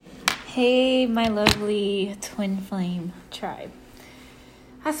Hey, my lovely twin flame tribe.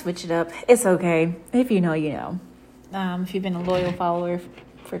 I switched it up. It's okay. If you know, you know. If you've been a loyal follower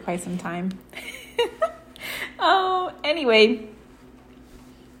for quite some time. Anyway,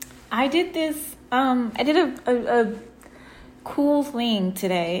 I did this. I did a cool thing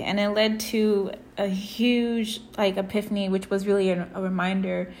today, and it led to a huge epiphany, which was really a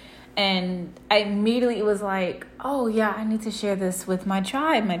reminder. And I immediately was like, oh yeah, I need to share this with my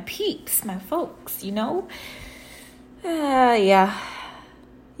tribe, my peeps, my folks, you know? Yeah,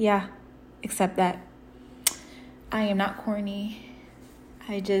 except that I am not corny.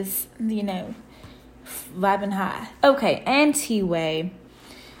 I just, vibing high. Okay, anyway,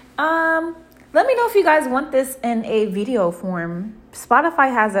 let me know if you guys want this in a video form.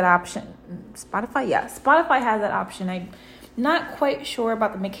 Spotify has that option. Spotify has that option. I'm not quite sure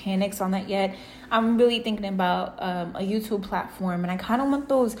about the mechanics on that yet. I'm really thinking about a YouTube platform, and I kind of want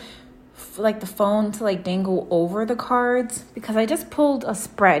those, the phone to dangle over the cards, because I just pulled a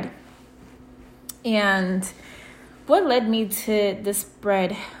spread. And what led me to this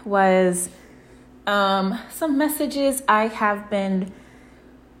spread was some messages I have been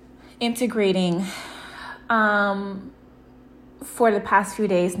integrating for the past few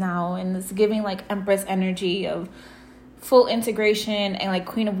days now, and it's giving Empress energy of full integration and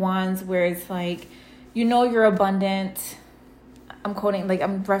Queen of Wands, where it's you're abundant. I'm quoting,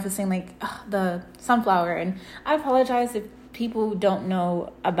 I'm referencing the sunflower, and I apologize if people don't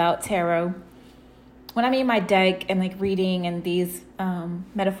know about tarot. When I made my deck and reading and these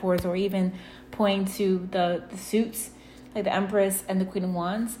metaphors, or even pointing to the suits, the Empress and the Queen of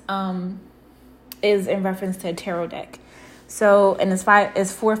Wands, is in reference to a tarot deck. So, and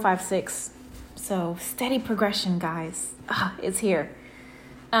it's 4, 5, 6. So steady progression, guys. It's here.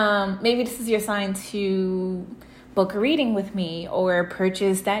 Maybe this is your sign to book a reading with me, or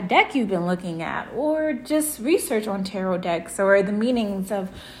purchase that deck you've been looking at, or just research on tarot decks or the meanings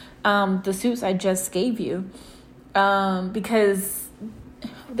of the suits I just gave you. Because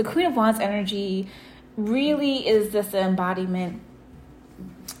the Queen of Wands energy really is this embodiment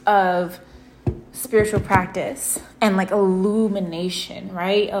of spiritual practice and illumination,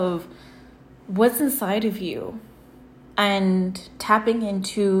 right? Of what's inside of you, and tapping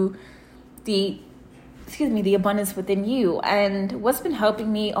into the abundance within you. And what's been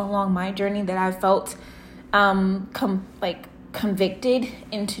helping me along my journey that I felt convicted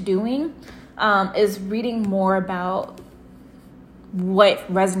into doing is reading more about what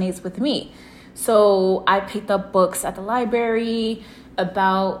resonates with me. So I picked up books at the library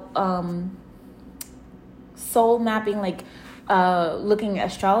about soul mapping, looking at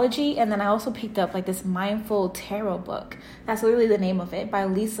astrology. And then I also picked up this mindful tarot book. That's literally the name of it, by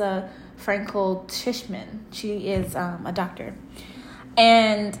Lisa Frankel Tishman. She is a doctor.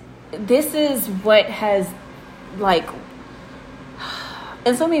 And this is what has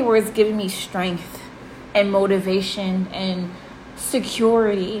in so many words given me strength and motivation and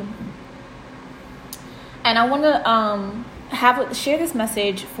security. And I want to share this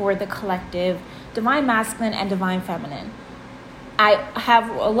message for the collective, Divine Masculine and Divine Feminine. I have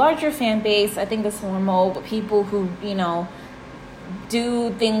a larger fan base. I think it's normal, but people who,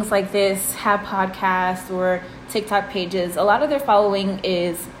 do things like this, have podcasts or TikTok pages, a lot of their following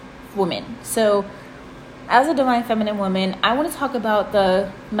is women. So as a Divine Feminine woman, I want to talk about the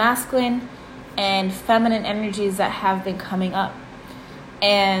masculine and feminine energies that have been coming up.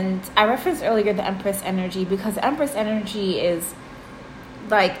 And I referenced earlier the Empress energy, because the Empress energy is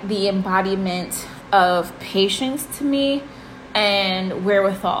the embodiment of patience to me, and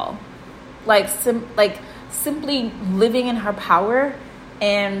wherewithal, simply living in her power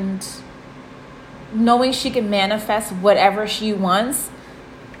and knowing she can manifest whatever she wants,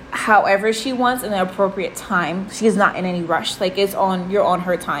 however she wants, in the appropriate time. She is not in any rush. You're on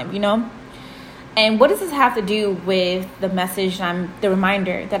her time, And what does this have to do with the message the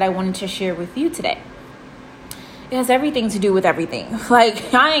reminder that I wanted to share with you today? It has everything to do with everything.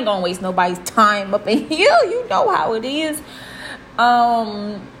 I ain't gonna waste nobody's time up in here. You know how it is.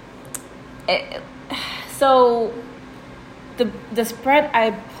 So the spread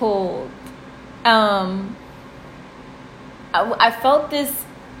I pulled, I felt this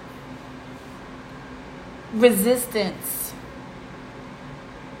resistance.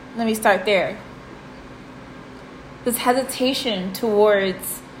 Let me start there. This hesitation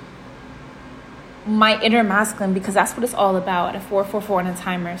towards my inner masculine, because that's what it's all about. A 444 on a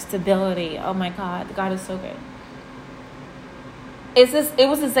timer, stability. Oh my God, God is so good. It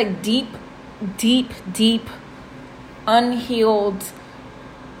was this deep, unhealed,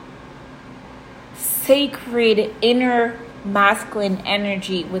 sacred inner masculine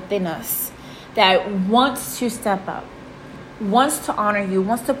energy within us that wants to step up, wants to honor you,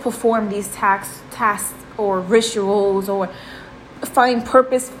 wants to perform these tasks or rituals, or find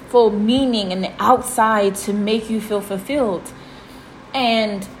purposeful meaning in the outside to make you feel fulfilled.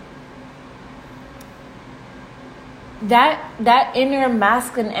 And that inner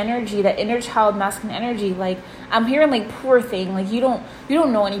masculine energy, that inner child masculine energy, like, I'm hearing like, poor thing, like, you don't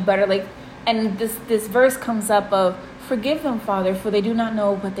know any better, like, and this verse comes up of, forgive them, Father, for they do not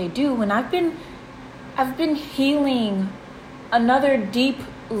know what they do. And I've been healing another deep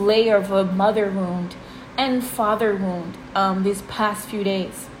layer of a mother wound and father wound these past few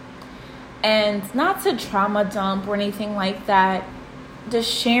days. And not to trauma dump or anything like that, just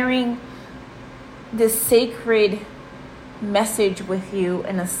sharing this sacred message with you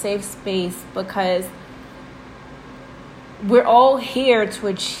in a safe space, because we're all here to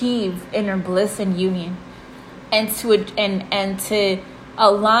achieve inner bliss and union, and to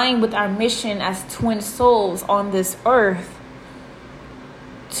align with our mission as twin souls on this earth,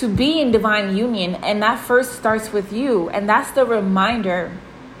 to be in divine union. And that first starts with you. And that's the reminder.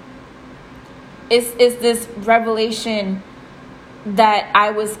 Is this revelation that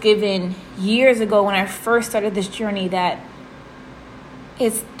I was given years ago when I first started this journey, that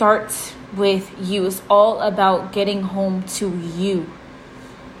it starts with you. It's all about getting home to you.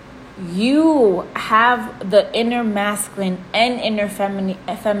 You have the inner masculine and inner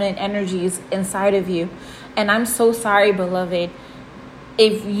feminine energies inside of you. And I'm so sorry, beloved,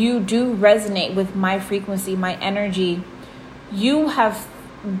 if you do resonate with my frequency, my energy. You have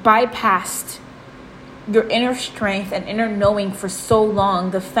bypassed your inner strength and inner knowing for so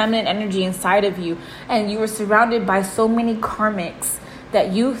long, the feminine energy inside of you. And you were surrounded by so many karmics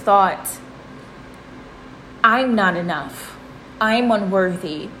that you thought, I'm not enough, I'm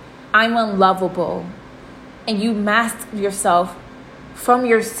unworthy, I'm unlovable. And you masked yourself from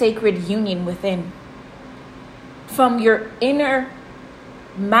your sacred union within, from your inner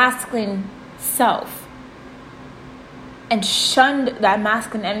masculine self, and shunned that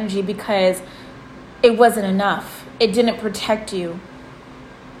masculine energy because it wasn't enough. It didn't protect you.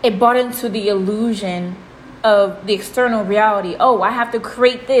 It bought into the illusion of the external reality. Oh, I have to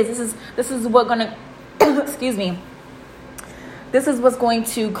create this. This is what gonna excuse me. This is what's going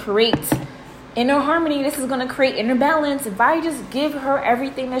to create inner harmony. This is going to create inner balance. If I just give her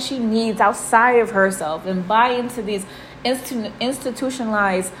everything that she needs outside of herself and buy into these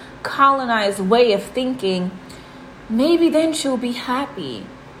institutionalized, colonized way of thinking, maybe then she'll be happy.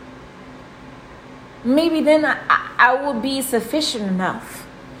 Maybe then I will be sufficient enough.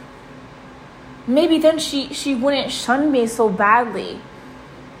 Maybe then she wouldn't shun me so badly.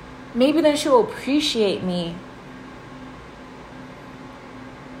 Maybe then she'll appreciate me.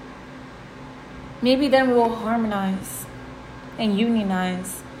 Maybe then we will harmonize and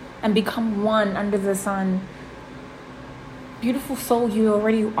unionize and become one under the sun. Beautiful soul, you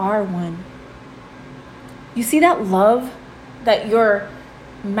already are one. You see that love that your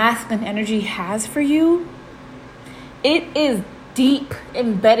masculine energy has for you? It is deep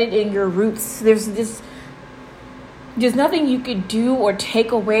embedded in your roots. There's nothing you could do or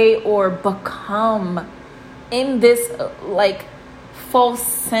take away or become in this like false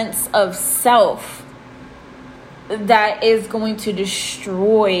sense of self that is going to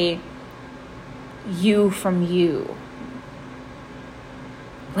destroy you from you.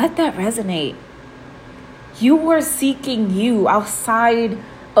 Let that resonate. You were seeking you outside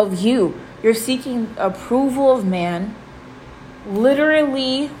of you. You're seeking approval of man,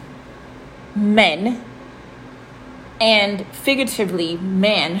 literally men, and figuratively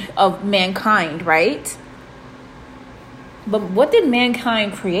man of mankind, right? But what did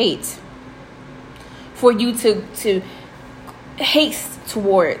mankind create for you to haste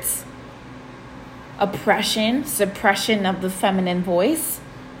towards? Oppression, suppression of the feminine voice,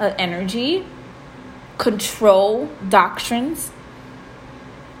 energy, control, doctrines,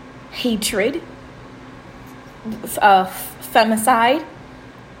 hatred, femicide,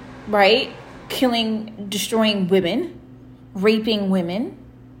 right? Killing, destroying women, raping women.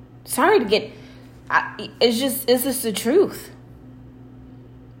 Sorry to get... it's just the truth.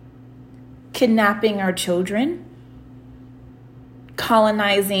 Kidnapping our children,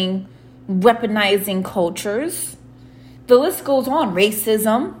 colonizing, weaponizing cultures. The list goes on.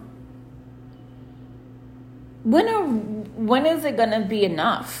 Racism. When is it gonna be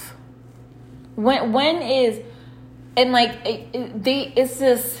enough? When is, and like it's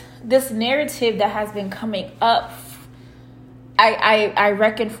this narrative that has been coming up. I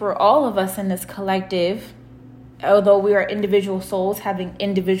reckon for all of us in this collective, although we are individual souls having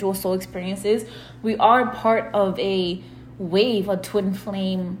individual soul experiences, we are part of a wave, a twin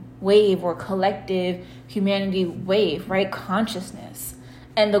flame wave or collective humanity wave, right? Consciousness.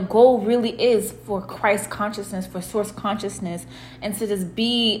 And the goal really is for Christ consciousness, for source consciousness, and to just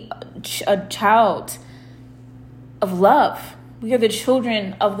be a child of love. We are the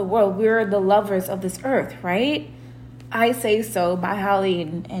children of the world. We are the lovers of this earth, right? I Say So by Halle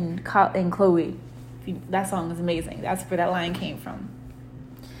and Chloe. That song is amazing. That's where that line came from.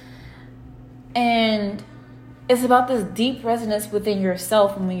 And it's about this deep resonance within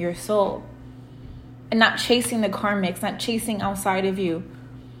yourself and with your soul. And not chasing the karmics, not chasing outside of you,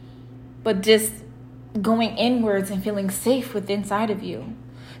 but just going inwards and feeling safe within inside of you.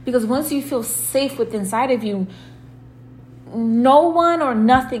 Because once you feel safe within inside of you, no one or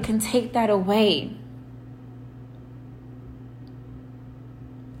nothing can take that away.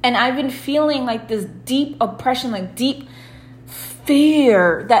 And I've been feeling like this deep oppression, like deep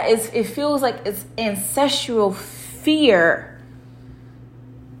fear it feels like it's ancestral fear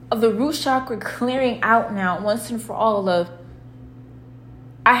of the root chakra clearing out now once and for all of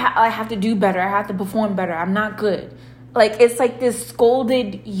I have to do better. I have to perform better. I'm not good. Like, it's like this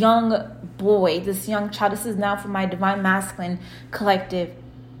scolded young boy, this young child. This is now for my Divine Masculine collective.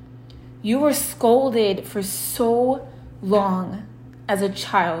 You were scolded for so long as a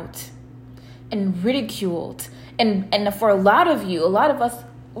child and ridiculed. And for a lot of you, a lot of us,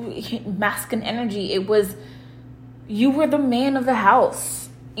 masculine energy, it was, you were the man of the house.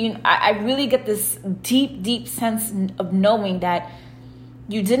 I really get this deep, deep sense of knowing that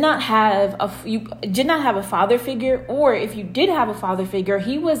you did not have a father figure, or if you did have a father figure,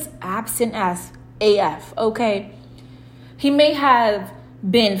 he was absent as AF, okay? He may have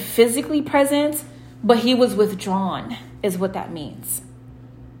been physically present, but he was withdrawn, is what that means.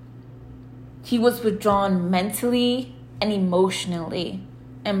 He was withdrawn mentally and emotionally,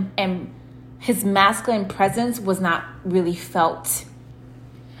 and his masculine presence was not really felt.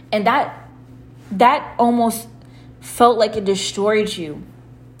 And that almost felt like it destroyed you.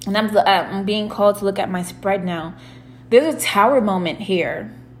 And I'm being called to look at my spread now. There's a tower moment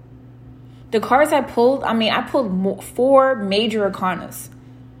here. The cards I pulled 4 major arcanas.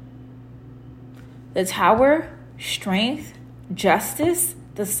 The Tower, Strength, Justice,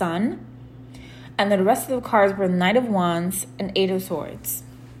 the Sun, and the rest of the cards were Knight of Wands and 8 of Swords.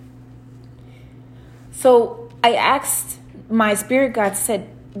 So I asked, my spirit guide said,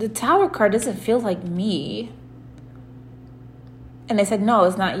 the Tower card doesn't feel like me. And they said, no,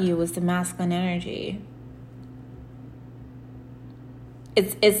 it's not you, it's the masculine energy.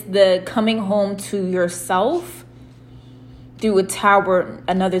 It's the coming home to yourself through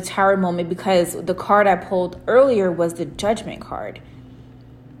another tower moment, because the card I pulled earlier was the Judgment card.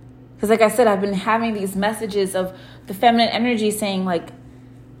 Because like I said, I've been having these messages of the feminine energy saying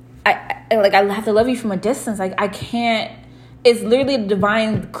I have to love you from a distance. Like, I can't, it's literally the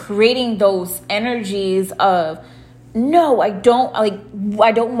divine creating those energies of, no, I don't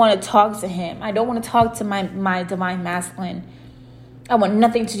want to talk to him. I don't want to talk to my divine masculine. I want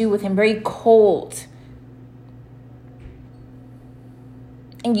nothing to do with him. Very cold.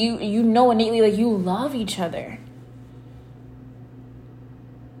 And you know innately, like, you love each other.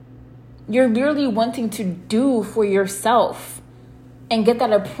 You're literally wanting to do for yourself and get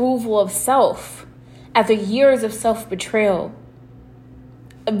that approval of self after years of self-betrayal,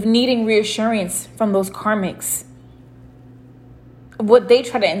 of needing reassurance from those karmics. What they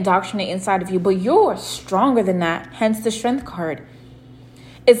try to indoctrinate inside of you, but you're stronger than that, hence the Strength card.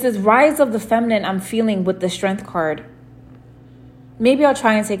 It's this rise of the feminine I'm feeling with the Strength card. Maybe I'll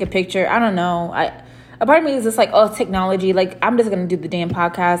try and take a picture. I don't know. A part of me is just like, oh, technology. Like, I'm just going to do the damn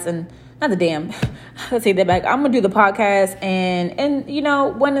podcast and not the damn. Let's take that back. I'm going to do the podcast and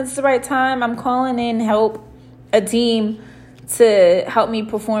when it's the right time, I'm calling in help, a team to help me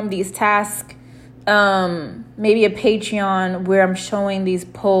perform these tasks. Maybe a Patreon where I'm showing these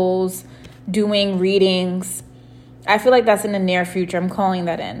polls, doing readings. I feel like that's in the near future. I'm calling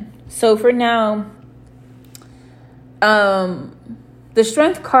that in. So for now, the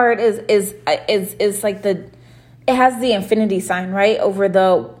Strength card is like it has the infinity sign, right? Over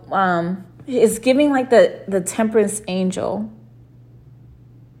the, it's giving like the Temperance angel.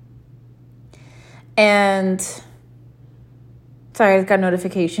 And sorry, I got a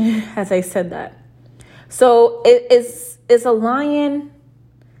notification as I said that. So it's a lion.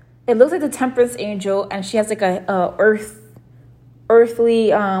 It looks like the Temperance angel, and she has like a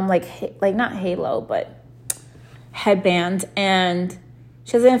earthly like not halo, but headband, and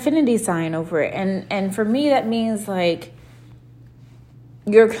she has an infinity sign over it. And for me, that means like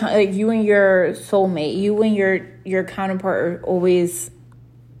you and your soulmate, you and your counterpart are always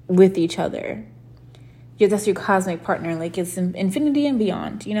with each other. that's your cosmic partner. Like, it's infinity and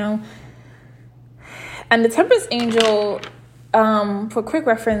beyond, you know? And the Temperance Angel, for quick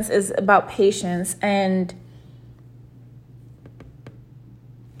reference, is about patience and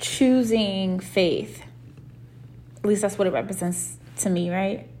choosing faith. At least that's what it represents to me,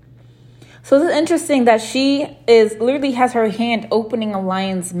 right? So it's interesting that she literally has her hand opening a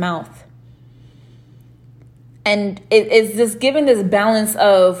lion's mouth. And it's just giving this balance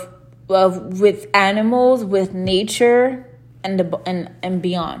of with animals, with nature, and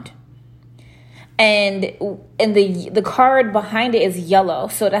beyond. And the card behind it is yellow,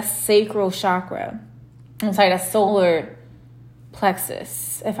 so that's sacral chakra. I'm sorry, that's solar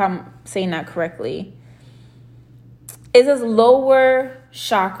plexus, if I'm saying that correctly. It's this lower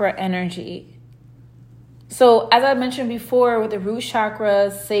chakra energy. So as I mentioned before, with the root chakra,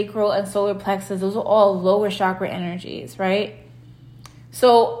 sacral, and solar plexus, those are all lower chakra energies, right?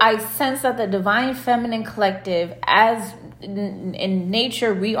 So I sense that the divine feminine collective, as in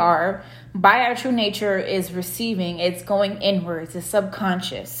nature we are, by our true nature, is receiving. It's going inwards. It's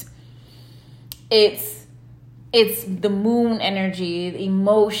subconscious. It's the moon energy, the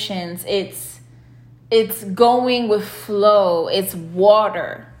emotions. It's going with flow. It's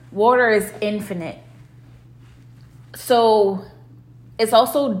water. Water is infinite. So it's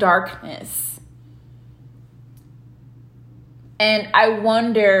also darkness. And I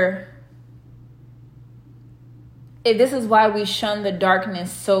wonder if this is why we shun the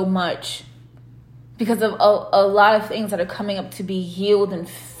darkness so much, because of a lot of things that are coming up to be healed and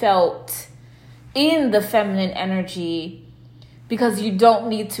felt in the feminine energy, because you don't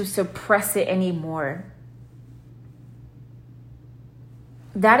need to suppress it anymore.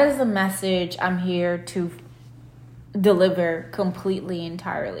 That is the message I'm here to deliver completely,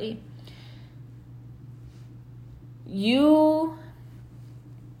 entirely. You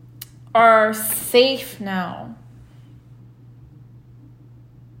are safe now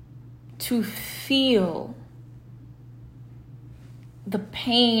to feel the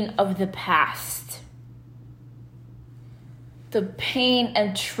pain of the past, the pain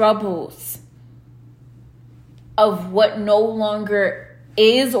and troubles of what no longer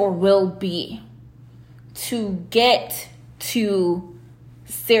is or will be, to get to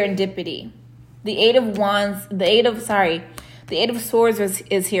serendipity. The Eight of Wands, the Eight of Swords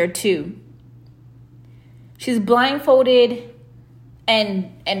is here too. She's blindfolded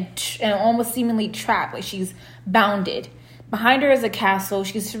and almost seemingly trapped, like she's bounded. Behind her is a castle.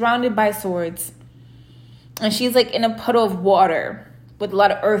 She's surrounded by swords. And she's like in a puddle of water with a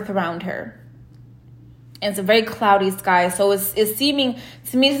lot of earth around her. And it's a very cloudy sky. So it's seeming,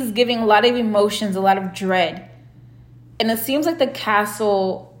 to me, this is giving a lot of emotions, a lot of dread. And it seems like the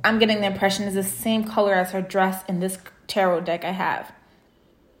castle, I'm getting the impression, is the same color as her dress in this tarot deck I have.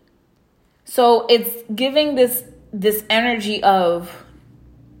 So it's giving this energy of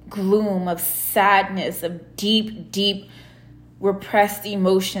gloom, of sadness, of deep, deep repressed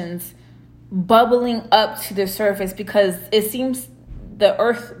emotions bubbling up to the surface, because it seems the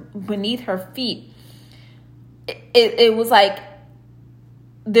earth beneath her feet, it was like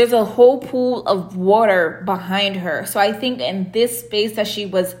there's a whole pool of water behind her. So I think in this space that she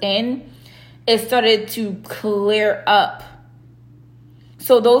was in, it started to clear up.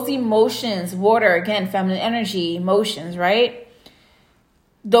 So those emotions, water, again, feminine energy, emotions, right?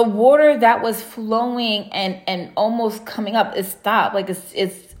 The water that was flowing and almost coming up is stopped. Like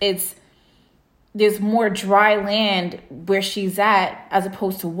it's there's more dry land where she's at as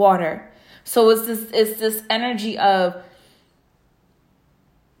opposed to water. So it's this energy of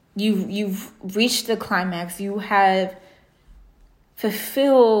you've reached the climax. You have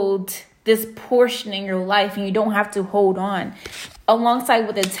fulfilled this portion in your life, and you don't have to hold on. Alongside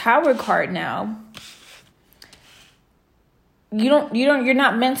with the Tower card now, you're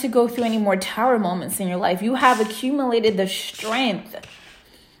not meant to go through any more Tower moments in your life. You have accumulated the strength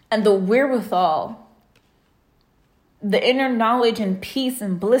and the wherewithal, the inner knowledge and peace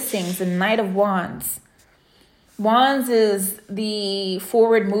and blessings, and Knight of Wands. Wands is the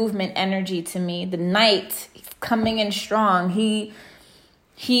forward movement energy to me. The Knight coming in strong. He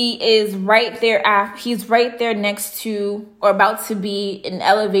is right there. He's right there next to, or about to be, an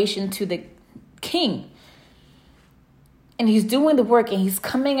elevation to the king. And he's doing the work, and he's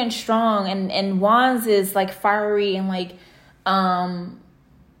coming in strong. And Wands is like fiery and like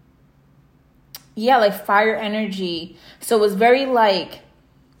fire energy. So it's very like,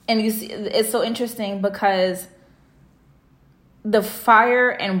 and you see, it's so interesting because the fire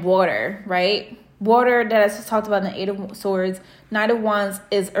and water, right? Water that I just talked about in the Eight of Swords, Knight of Wands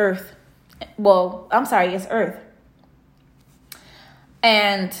is earth. Well, I'm sorry, it's earth.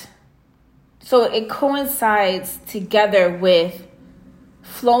 And So it coincides together with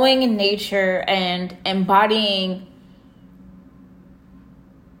flowing in nature and embodying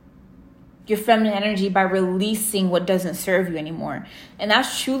your feminine energy by releasing what doesn't serve you anymore. And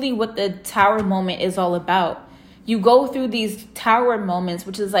that's truly what the tower moment is all about. You go through these tower moments,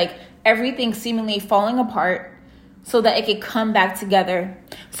 which is like everything seemingly falling apart so that it can come back together.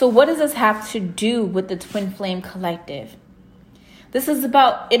 So what does this have to do with the Twin Flame Collective? This is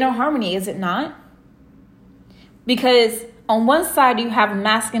about inner harmony, is it not? Because on one side, you have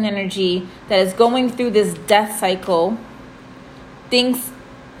masculine energy that is going through this death cycle, things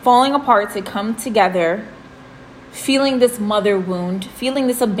falling apart to come together, feeling this mother wound, feeling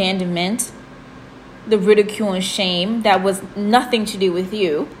this abandonment, the ridicule and shame that was nothing to do with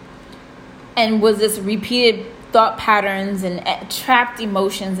you, and was this repeated thought patterns and trapped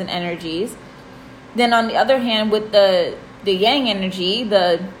emotions and energies. Then on the other hand, with the yang energy,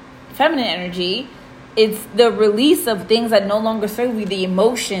 the feminine energy, it's the release of things that no longer serve you, the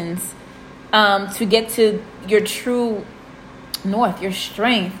emotions, to get to your true north, your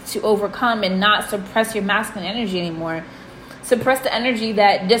strength, to overcome and not suppress your masculine energy anymore. Suppress the energy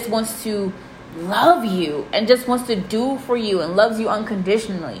that just wants to love you and just wants to do for you and loves you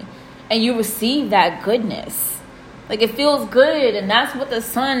unconditionally. And you receive that goodness. Like, it feels good. And that's what the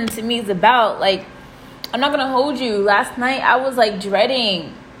sun to me is about. Like, I'm not going to hold you. Last night, I was like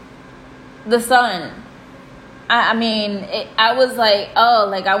dreading the sun. I was like, oh,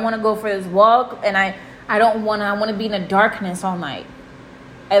 like I want to go for this walk, and I want to be in the darkness all night.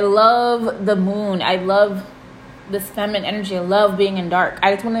 I love the moon. I love this feminine energy. I love being in dark.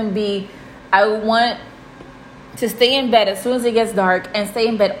 I want to stay in bed as soon as it gets dark and stay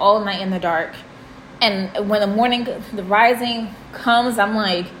in bed all night in the dark. And when the rising comes, I'm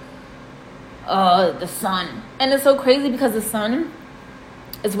like, oh, the sun. And it's so crazy because the sun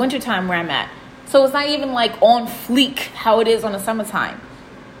is wintertime where I'm at. So it's not even like on fleek how it is on the summertime.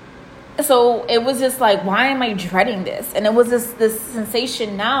 So it was just like, why am I dreading this? And it was this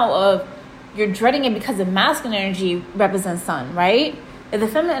sensation now of you're dreading it because the masculine energy represents sun, right? If the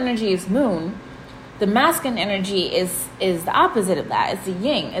feminine energy is moon, the masculine energy is the opposite of that. It's the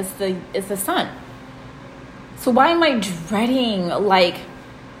yin. It's the sun. So why am I dreading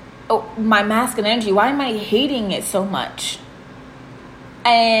my masculine energy? Why am I hating it so much?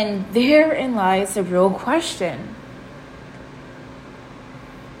 And therein lies the real question.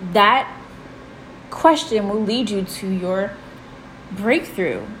 That question will lead you to your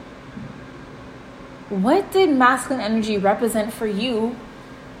breakthrough. What did masculine energy represent for you?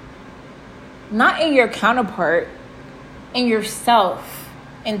 Not in your counterpart, in yourself.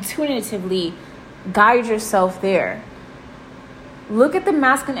 Intuitively guide yourself there. Look at the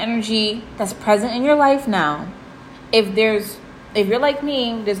masculine energy that's present in your life now. If you're like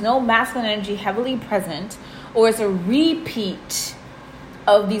me, there's no masculine energy heavily present, or it's a repeat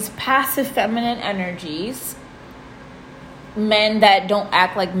of these passive feminine energies, men that don't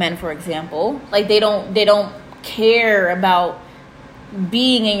act like men, for example, like they don't care about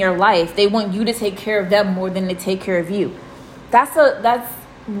being in your life. They want you to take care of them more than they take care of you.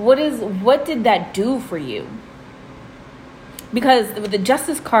 What did that do for you? Because with the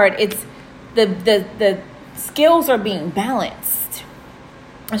Justice card, it's the scales are being balanced.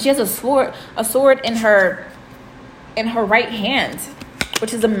 And she has a sword in her right hand,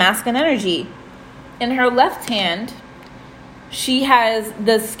 which is a masculine energy. In her left hand, she has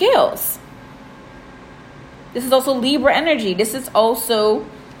the scales. This is also Libra energy. This is also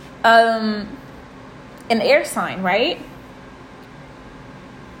an air sign, right?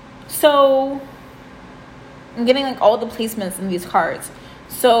 So I'm getting like all the placements in these cards.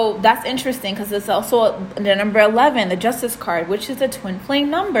 So that's interesting because it's also the number 11, the Justice card, which is a twin flame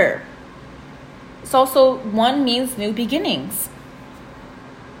number. It's also, one means new beginnings.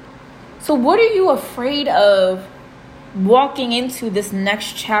 So what are you afraid of walking into this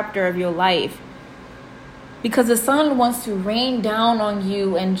next chapter of your life? Because the sun wants to rain down on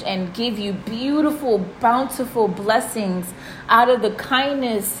you and give you beautiful, bountiful blessings out of the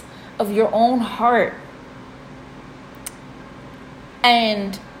kindness of your own heart.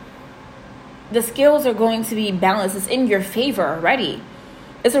 And the scales are going to be balanced. It's in your favor already.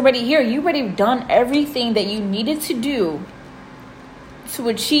 It's already here. You've already done everything that you needed to do to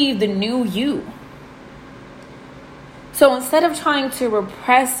achieve the new you. So instead of trying to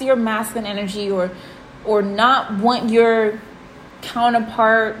repress your masculine energy or not want your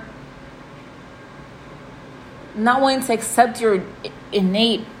counterpart, not wanting to accept your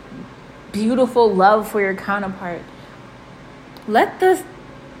innate, beautiful love for your counterpart, let the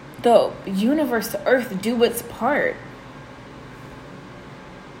universe, the earth, do its part.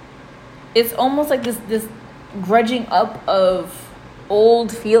 it's almost like this grudging up of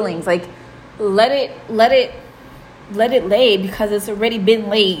old feelings. Like, let it lay, because it's already been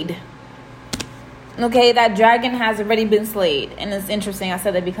laid. Okay, that dragon has already been slayed. And it's interesting, I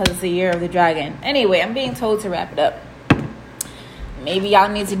said that because it's the year of the dragon. Anyway, I'm being told to wrap it up. Maybe y'all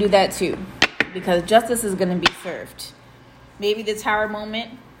need to do that too, because justice is going to be served. Maybe the tower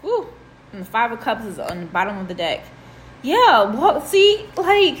moment. Woo. And the 5 of Cups is on the bottom of the deck. Yeah, well, see,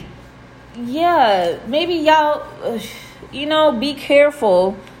 like, yeah, maybe y'all, be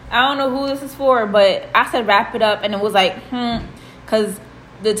careful. I don't know who this is for, but I said wrap it up, and it was like, because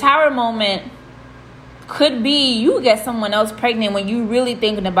the tower moment could be you get someone else pregnant when you really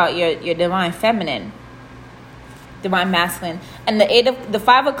thinking about your divine feminine, divine masculine. And the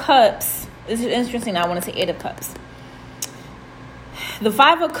 5 of Cups, this is interesting. I want to say 8 of Cups. The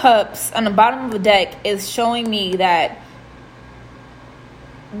 5 of Cups on the bottom of the deck is showing me that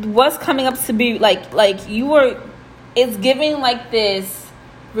what's coming up to be like you are, it's giving like this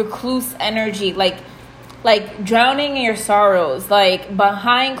recluse energy, like drowning in your sorrows, like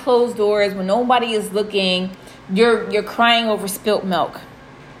behind closed doors when nobody is looking, you're crying over spilt milk.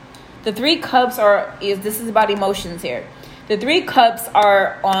 The 3 cups this is about emotions here. The 3 cups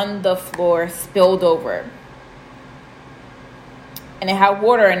are on the floor, spilled over, and it had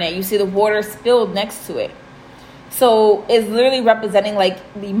water in it. You see the water spilled next to it. So it's literally representing like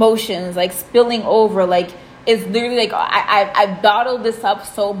the emotions, like spilling over. Like it's literally like I bottled this up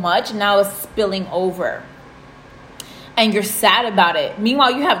so much, now it's spilling over. And you're sad about it.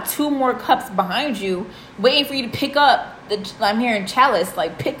 Meanwhile, you have 2 more cups behind you waiting for you to pick up I'm hearing chalice,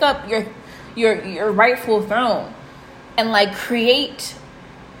 like pick up your rightful throne and like create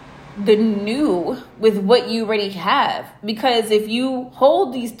the new with what you already have. Because if you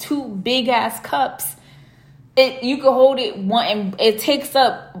hold these 2 big ass cups, you can hold it one and it takes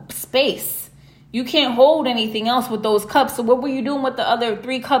up space. You can't hold anything else with those cups. So what were you doing with the other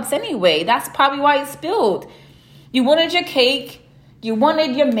 3 cups anyway? That's probably why it spilled. You wanted your cake, you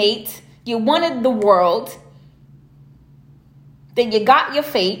wanted your mate, you wanted the world, then you got your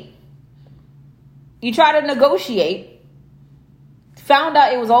fate, you tried to negotiate, found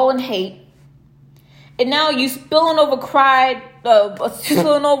out it was all in hate, and now you spilling over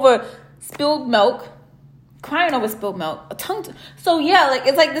spilled milk, crying over spilled milk, so yeah, like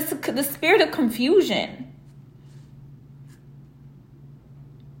it's like the spirit of confusion,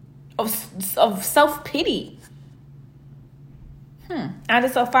 of self-pity. I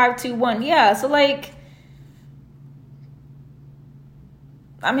just saw 5, 2, 1. Yeah, so like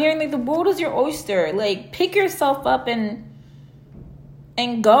I'm hearing like the world is your oyster. Like pick yourself up and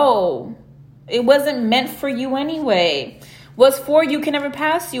go. It wasn't meant for you anyway. What's for you can never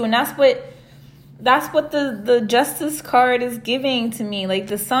pass you, and that's what the Justice card is giving to me. Like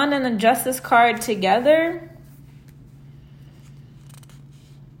the Sun and the Justice card together.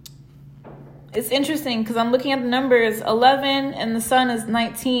 It's interesting because I'm looking at the numbers. 11 and the Sun is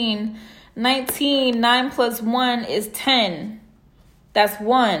 19. 9 plus 1 is 10. That's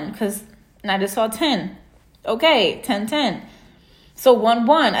 1 because I just saw 10. Okay, 10. So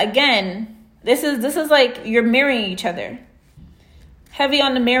 1. Again, this is like you're mirroring each other. Heavy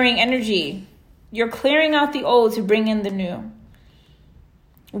on the mirroring energy. You're clearing out the old to bring in the new.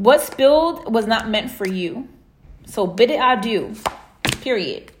 What spilled was not meant for you. So bid it adieu.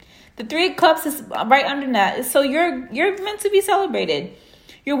 Period. The 3 of Cups is right under that. So you're meant to be celebrated.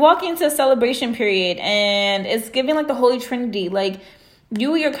 You're walking into a celebration period, and it's giving like the Holy Trinity, like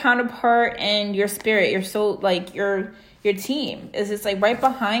you, your counterpart, and your spirit, your soul, like your team is just like right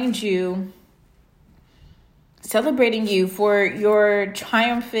behind you, celebrating you for your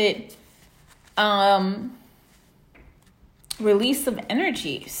triumphant release of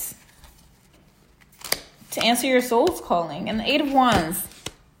energies to answer your soul's calling. And the 8 of Wands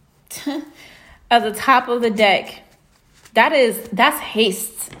at the top of the deck, that's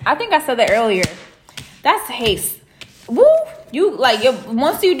haste. I think I said that earlier. That's haste. Woo!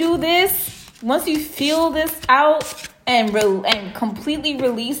 Once you do this, once you feel this out and completely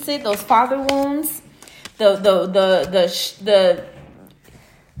release it, those father wounds, the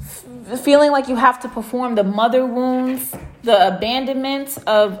feeling like you have to perform the mother wounds, the abandonment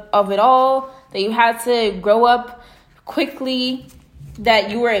of it all, that you had to grow up quickly, that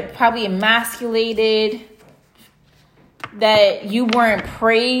you were probably emasculated, that you weren't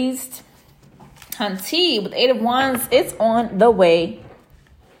praised. Hunty, with 8 of Wands, it's on the way.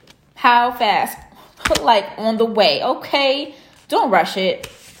 How fast? Like on the way. Okay, don't rush it.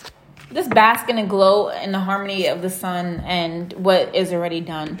 Just bask in and glow in the harmony of the sun and what is already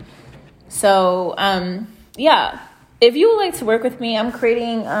done. So, yeah. if you would like to work with me, I'm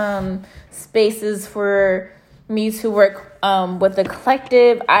creating spaces for me to work with the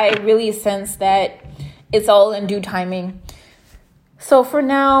collective. I really sense that it's all in due timing. So for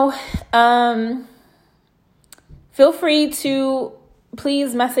now, feel free to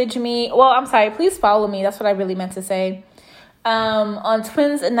please message me. Well, I'm sorry, please follow me. That's what I really meant to say. On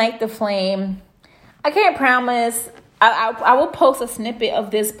Twins Ignite the Flame. I can't promise. I will post a snippet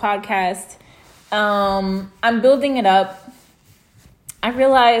of this podcast. I'm building it up. I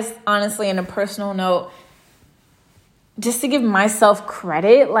realized, honestly, in a personal note, just to give myself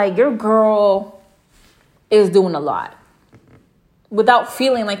credit, like, your girl is doing a lot without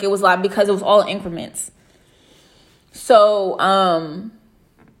feeling like it was a lot, because it was all increments. So, and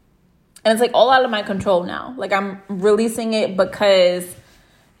it's like all out of my control now. Like, I'm releasing it because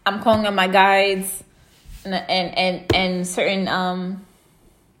I'm calling on my guides and certain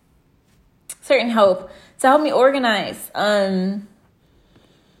help to help me organize.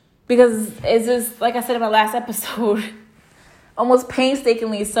 Because it's just, like I said in my last episode, almost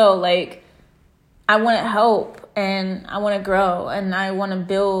painstakingly so, like, I want to help and I want to grow and I want to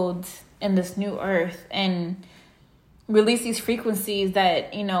build in this new earth and release these frequencies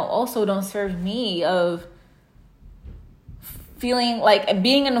that, also don't serve me, of feeling like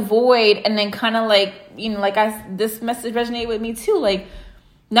being in a void, and then kind of like, this message resonated with me too, like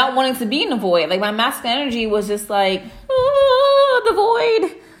not wanting to be in the void. Like, my masculine energy was just like, the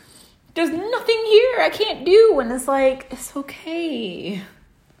void. There's nothing here I can't do. And it's like, it's okay.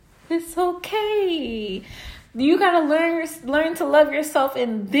 It's okay. You gotta learn to love yourself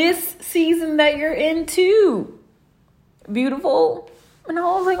in this season that you're in too. Beautiful. And I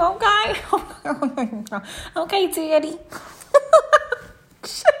was like, okay. Okay, Daddy.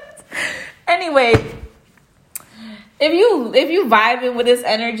 Anyway, if you vibing with this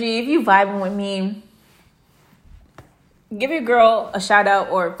energy, if you vibing with me, give your girl a shout out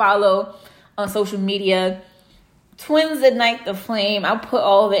or follow on social media. Twins Ignite the Flame. I'll put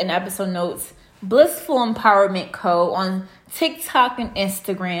all of it in episode notes. Blissful Empowerment Co. on TikTok and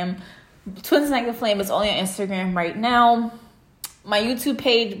Instagram. Twins Ignite the Flame is only on Instagram right now. My YouTube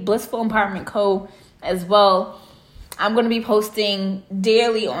page, Blissful Empowerment Co. as well. I'm going to be posting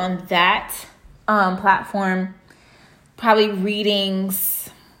daily on that platform. Probably readings.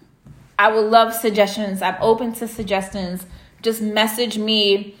 I would love suggestions. I'm open to suggestions. Just message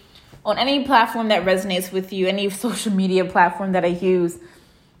me on any platform that resonates with you, any social media platform that I use.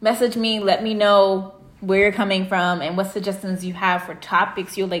 Message me, let me know where you're coming from and what suggestions you have for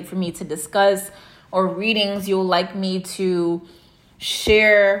topics you'd like for me to discuss, or readings you'd like me to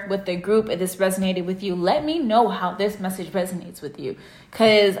share with the group if this resonated with you. Let me know how this message resonates with you,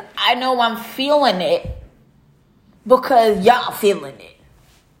 because I know I'm feeling it because y'all feeling it.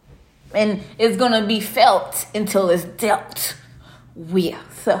 And it's going to be felt until it's dealt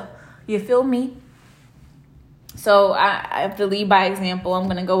with. You feel me? So I have to lead by example. I'm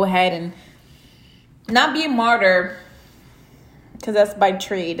going to go ahead and not be a martyr, because that's by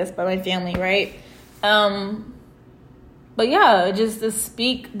trade. That's by my family, right? But yeah, just to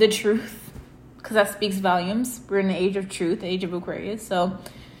speak the truth, because that speaks volumes. We're in the age of truth, the age of Aquarius. So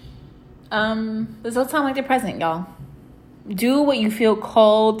there's no time like the present, y'all. Do what you feel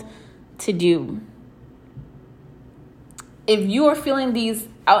called to do. If you are feeling these,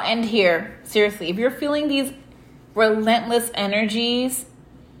 I'll end here. Seriously, if you're feeling these relentless energies,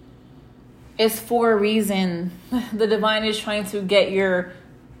 it's for a reason. The divine is trying to get your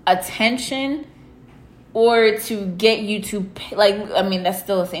attention, or to get you to that's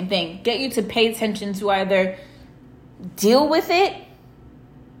still the same thing. Get you to pay attention to either deal with it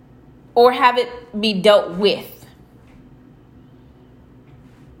or have it be dealt with.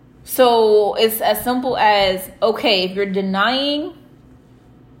 So it's as simple as, okay, if you're denying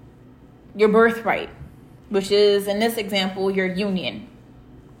your birthright, which is, in this example, your union,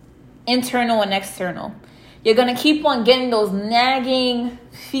 internal and external, you're going to keep on getting those nagging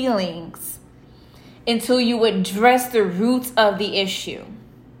feelings until you address the roots of the issue.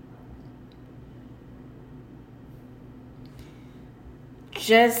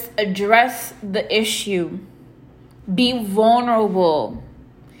 Just address the issue. Be vulnerable.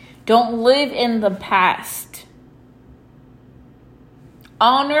 Don't live in the past.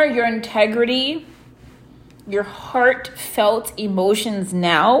 Honor your integrity, your heartfelt emotions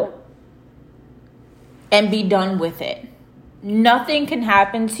now, and be done with it. Nothing can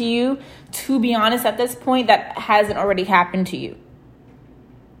happen to you, to be honest, at this point, that hasn't already happened to you.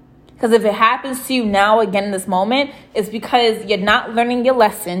 Because if it happens to you now, again, in this moment, it's because you're not learning your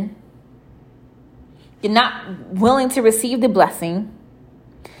lesson. You're not willing to receive the blessing.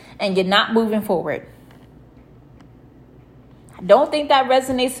 And you're not moving forward. Don't think that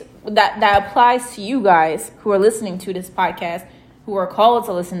resonates, that applies to you guys who are listening to this podcast, who are called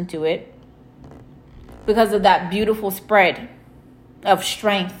to listen to it, because of that beautiful spread of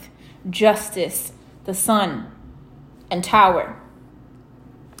strength, justice, the sun, and tower.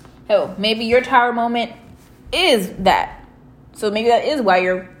 Hell, maybe your tower moment is that. So maybe that is why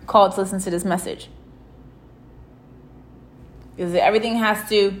you're called to listen to this message. Because everything has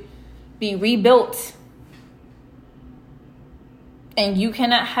to be rebuilt. And you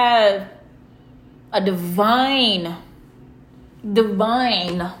cannot have a divine,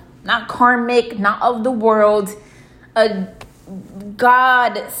 not karmic, not of the world, a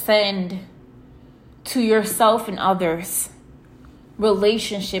God send to yourself and others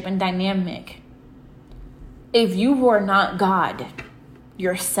relationship and dynamic if you are not God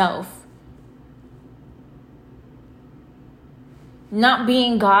yourself. Not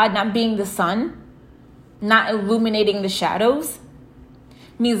being God, not being the sun, not illuminating the shadows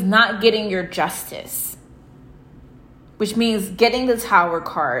means not getting your justice, which means getting the Tower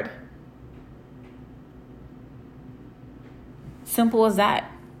card. Simple as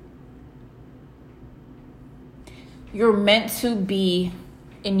that. You're meant to be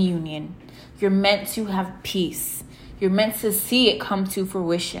in union. You're meant to have peace. You're meant to see it come to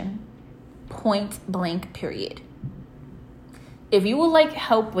fruition. Point blank, period. If you would like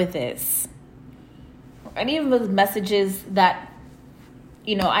help with this, or any of the messages that,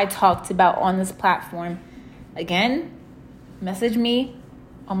 I talked about on this platform, again, message me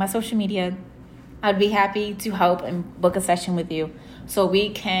on my social media. I'd be happy to help and book a session with you so we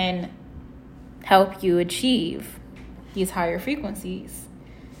can help you achieve these higher frequencies.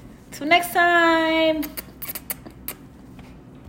 Till next time.